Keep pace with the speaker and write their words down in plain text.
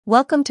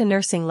Welcome to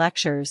Nursing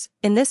Lectures.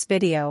 In this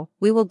video,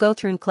 we will go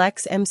through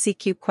NCLEX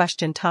MCQ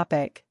question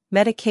topic,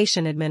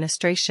 Medication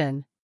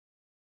Administration.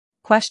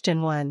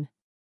 Question 1.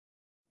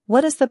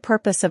 What is the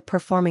purpose of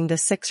performing the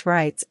 6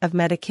 rites of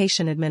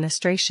medication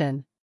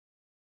administration?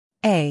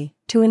 A.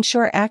 To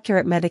ensure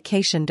accurate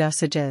medication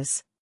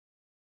dosages.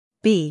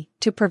 B.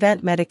 To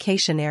prevent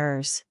medication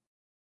errors.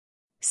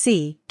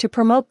 C. To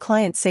promote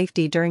client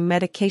safety during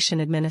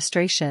medication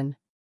administration.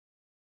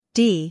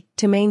 D.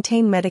 To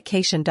maintain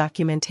medication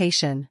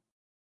documentation.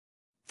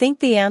 Think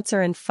the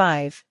answer in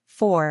 5,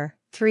 4,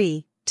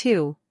 3,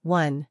 2,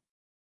 1.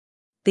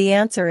 The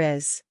answer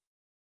is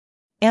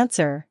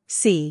Answer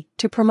C.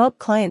 To promote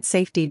client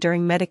safety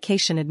during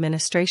medication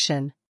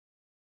administration.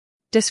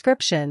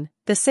 Description: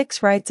 the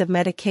 6 rites of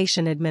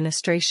medication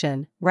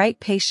administration: right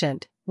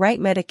patient, right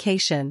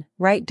medication,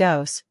 right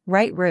dose,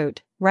 right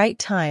route, right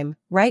time,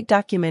 right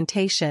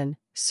documentation,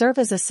 serve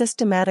as a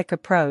systematic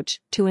approach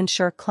to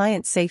ensure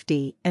client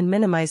safety and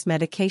minimize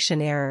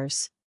medication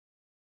errors.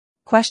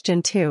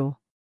 Question 2.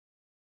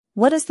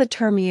 What is the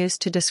term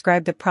used to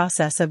describe the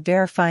process of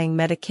verifying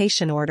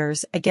medication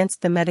orders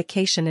against the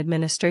Medication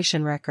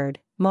Administration Record,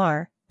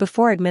 MAR,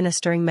 before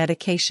administering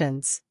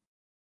medications?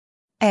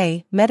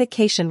 A.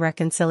 Medication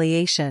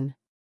reconciliation.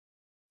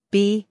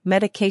 B.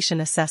 Medication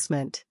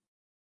assessment.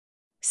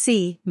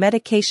 C.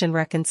 Medication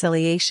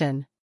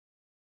reconciliation.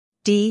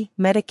 D.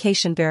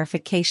 Medication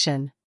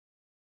verification.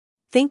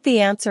 Think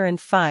the answer in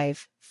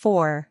 5,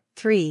 4,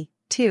 3,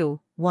 2,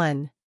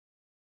 1.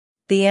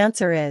 The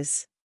answer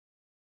is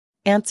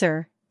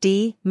Answer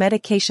D.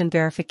 Medication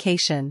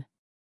verification.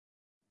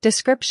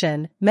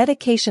 Description: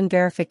 medication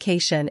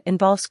verification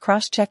involves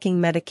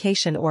cross-checking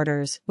medication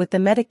orders with the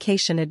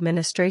Medication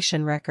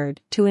Administration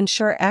Record to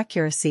ensure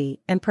accuracy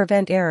and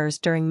prevent errors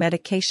during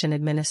medication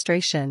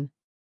administration.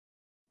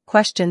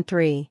 Question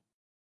 3.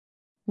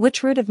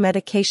 Which route of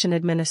medication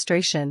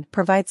administration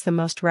provides the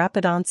most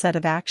rapid onset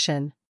of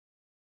action?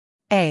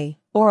 A.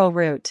 Oral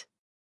route.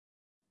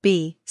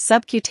 B.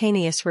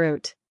 Subcutaneous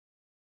route.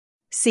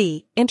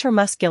 C.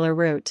 Intramuscular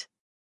route.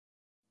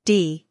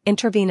 D.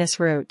 Intravenous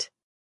route.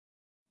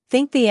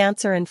 Think the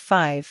answer in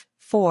 5,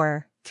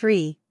 4,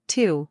 3,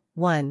 2,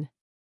 1.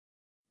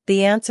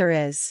 The answer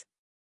is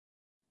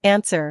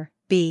Answer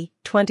B.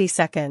 20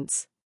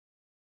 seconds.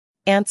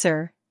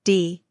 Answer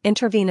D.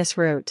 Intravenous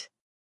route.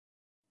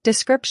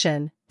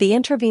 Description: the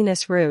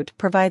intravenous route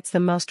provides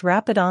the most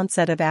rapid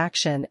onset of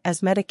action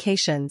as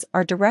medications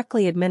are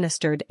directly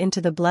administered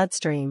into the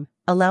bloodstream,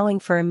 allowing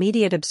for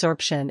immediate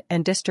absorption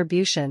and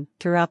distribution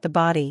throughout the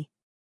body.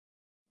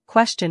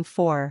 Question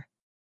 4.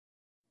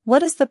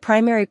 What is the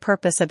primary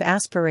purpose of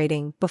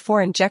aspirating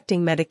before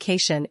injecting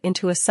medication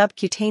into a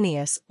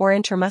subcutaneous or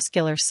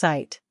intramuscular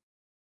site?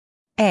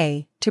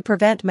 A. To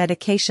prevent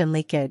medication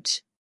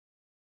leakage.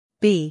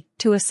 B.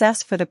 To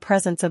assess for the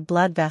presence of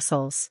blood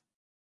vessels.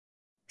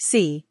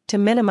 C. To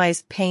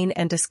minimize pain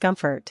and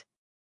discomfort.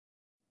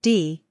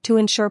 D. To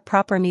ensure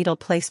proper needle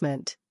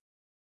placement.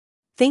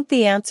 Think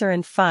the answer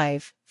in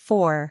 5,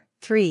 4,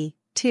 3,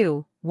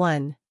 2,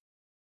 1.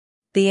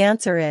 The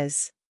answer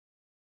is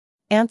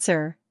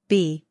Answer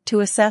B. To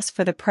assess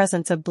for the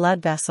presence of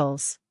blood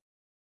vessels.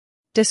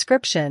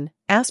 Description: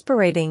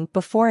 aspirating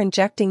before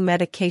injecting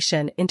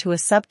medication into a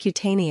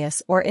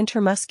subcutaneous or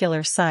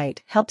intramuscular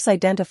site helps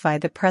identify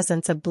the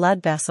presence of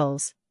blood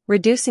vessels,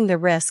 reducing the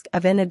risk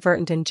of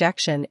inadvertent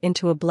injection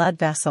into a blood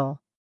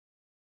vessel.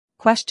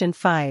 Question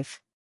 5.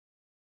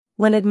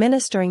 When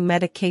administering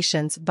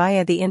medications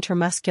via the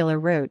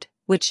intramuscular route,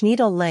 which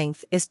needle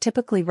length is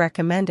typically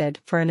recommended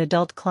for an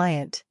adult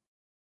client?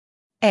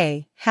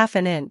 A. Half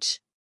an inch.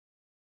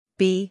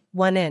 B.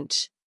 1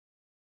 inch.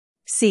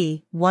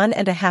 C.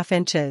 1.5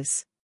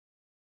 inches.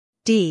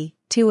 D.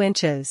 2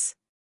 inches.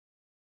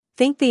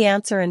 Think the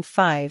answer in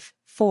 5,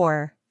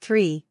 4,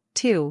 3,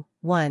 2,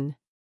 1.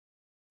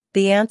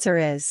 The answer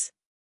is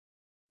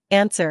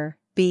Answer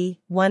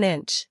B. 1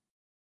 inch.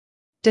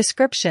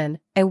 Description: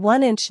 a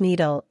 1-inch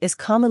needle is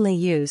commonly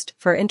used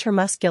for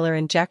intramuscular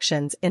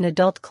injections in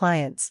adult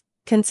clients,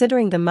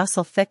 considering the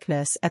muscle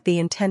thickness at the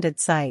intended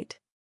site.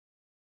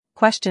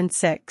 Question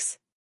 6.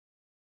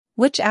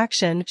 Which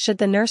action should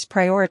the nurse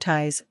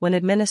prioritize when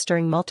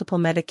administering multiple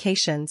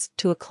medications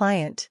to a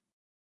client?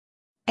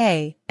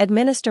 A.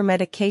 Administer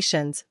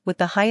medications with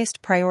the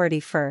highest priority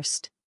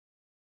first.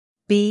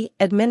 B.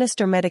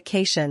 Administer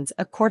medications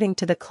according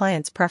to the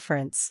client's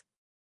preference.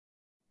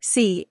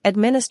 C.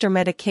 Administer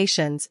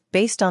medications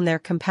based on their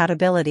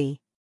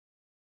compatibility.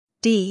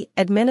 D.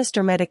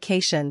 Administer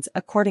medications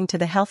according to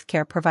the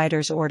healthcare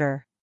provider's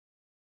order.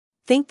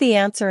 Think the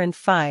answer in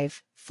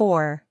 5,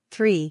 4,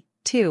 3,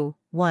 2,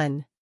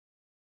 1.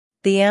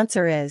 The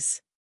answer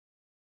is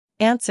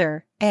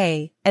Answer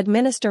A.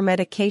 Administer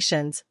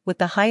medications with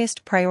the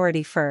highest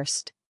priority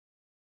first.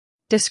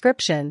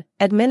 Description: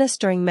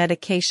 administering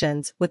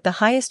medications with the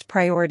highest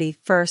priority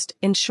first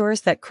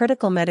ensures that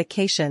critical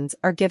medications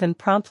are given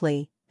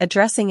promptly,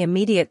 addressing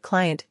immediate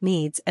client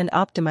needs and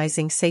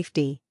optimizing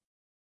safety.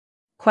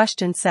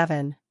 Question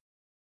 7.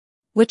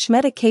 Which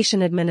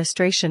medication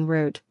administration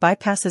route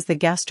bypasses the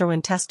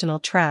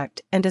gastrointestinal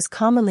tract and is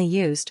commonly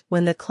used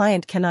when the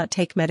client cannot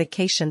take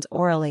medications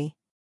orally?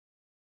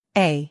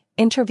 A.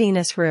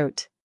 Intravenous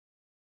route.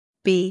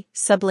 B.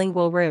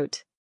 Sublingual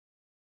route.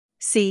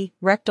 C.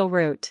 Rectal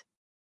route.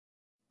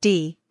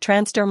 D.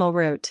 Transdermal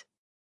route.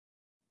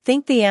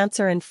 Think the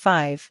answer in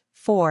 5,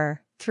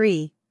 4,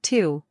 3,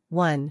 2,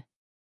 1.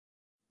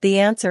 The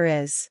answer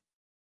is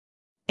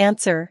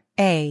Answer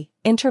A.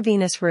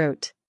 Intravenous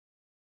route.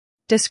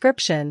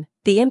 Description: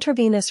 the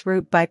intravenous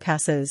route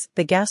bypasses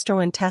the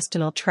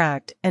gastrointestinal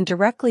tract and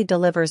directly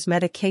delivers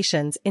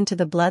medications into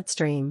the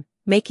bloodstream,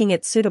 making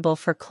it suitable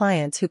for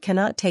clients who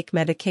cannot take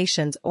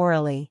medications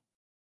orally.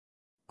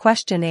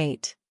 Question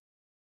 8.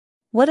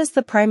 What is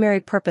the primary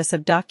purpose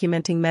of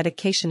documenting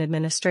medication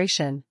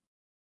administration?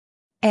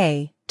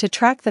 A. To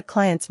track the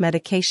client's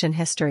medication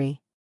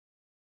history.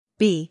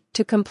 B.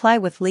 To comply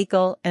with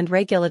legal and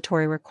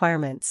regulatory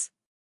requirements.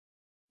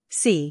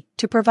 C.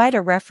 To provide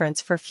a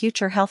reference for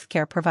future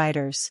healthcare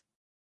providers.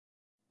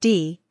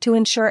 D. To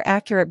ensure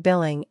accurate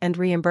billing and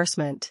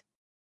reimbursement.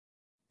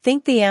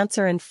 Think the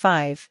answer in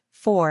 5,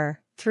 4,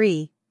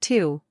 3,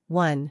 2,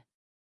 1.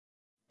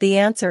 The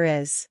answer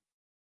is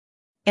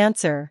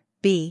Answer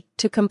B.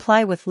 To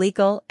comply with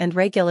legal and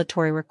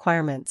regulatory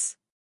requirements.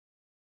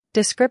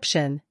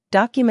 Description: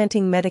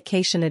 documenting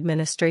medication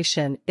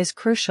administration is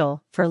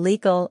crucial for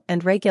legal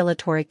and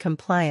regulatory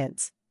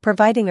compliance,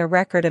 providing a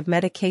record of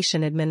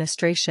medication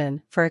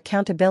administration for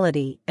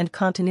accountability and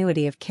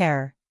continuity of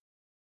care.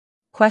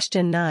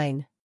 Question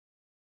 9.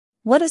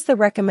 What is the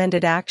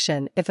recommended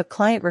action if a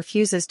client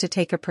refuses to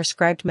take a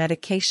prescribed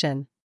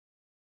medication?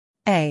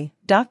 A.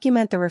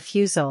 Document the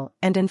refusal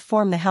and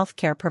inform the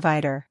healthcare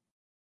provider.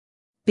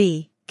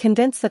 B.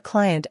 Convince the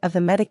client of the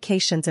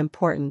medication's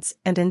importance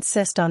and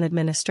insist on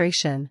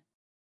administration.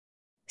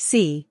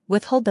 C.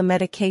 Withhold the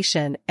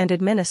medication and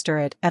administer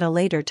it at a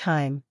later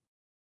time.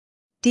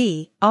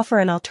 D. Offer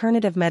an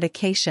alternative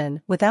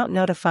medication without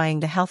notifying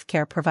the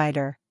healthcare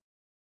provider.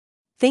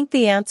 Think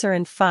the answer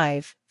in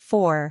 5,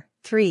 4,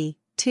 3,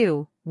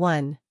 2,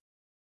 1.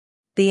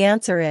 The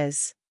answer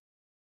is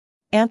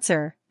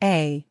Answer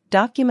A.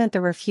 Document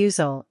the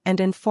refusal and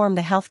inform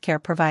the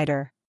healthcare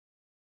provider.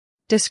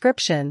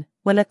 Description: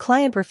 when a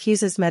client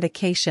refuses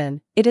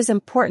medication, it is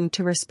important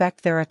to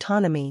respect their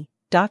autonomy,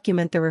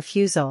 document the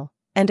refusal,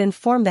 and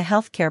inform the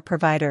healthcare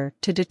provider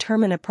to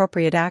determine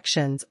appropriate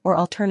actions or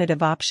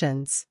alternative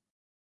options.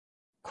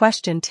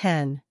 Question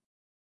 10.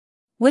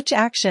 Which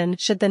action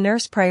should the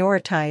nurse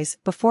prioritize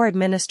before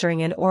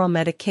administering an oral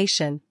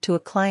medication to a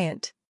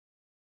client?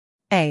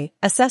 A.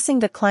 Assessing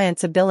the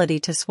client's ability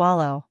to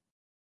swallow.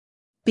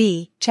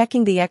 B.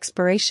 Checking the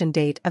expiration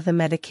date of the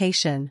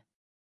medication.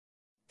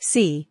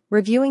 C.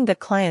 Reviewing the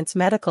client's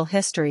medical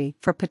history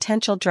for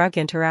potential drug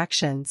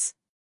interactions.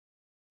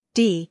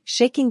 D.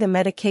 Shaking the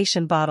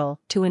medication bottle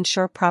to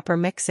ensure proper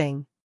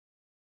mixing.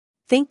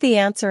 Think the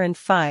answer in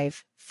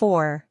 5,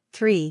 4,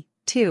 3,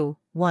 2,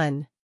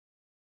 1.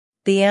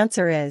 The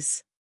answer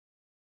is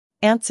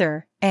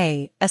Answer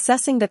A.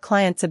 Assessing the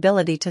client's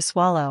ability to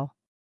swallow.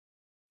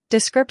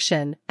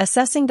 Description: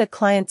 assessing the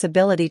client's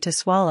ability to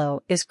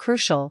swallow is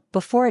crucial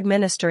before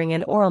administering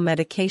an oral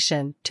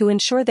medication to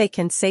ensure they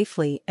can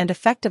safely and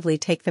effectively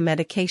take the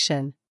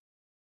medication.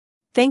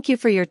 Thank you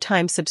for your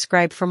time.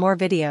 Subscribe for more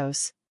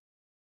videos.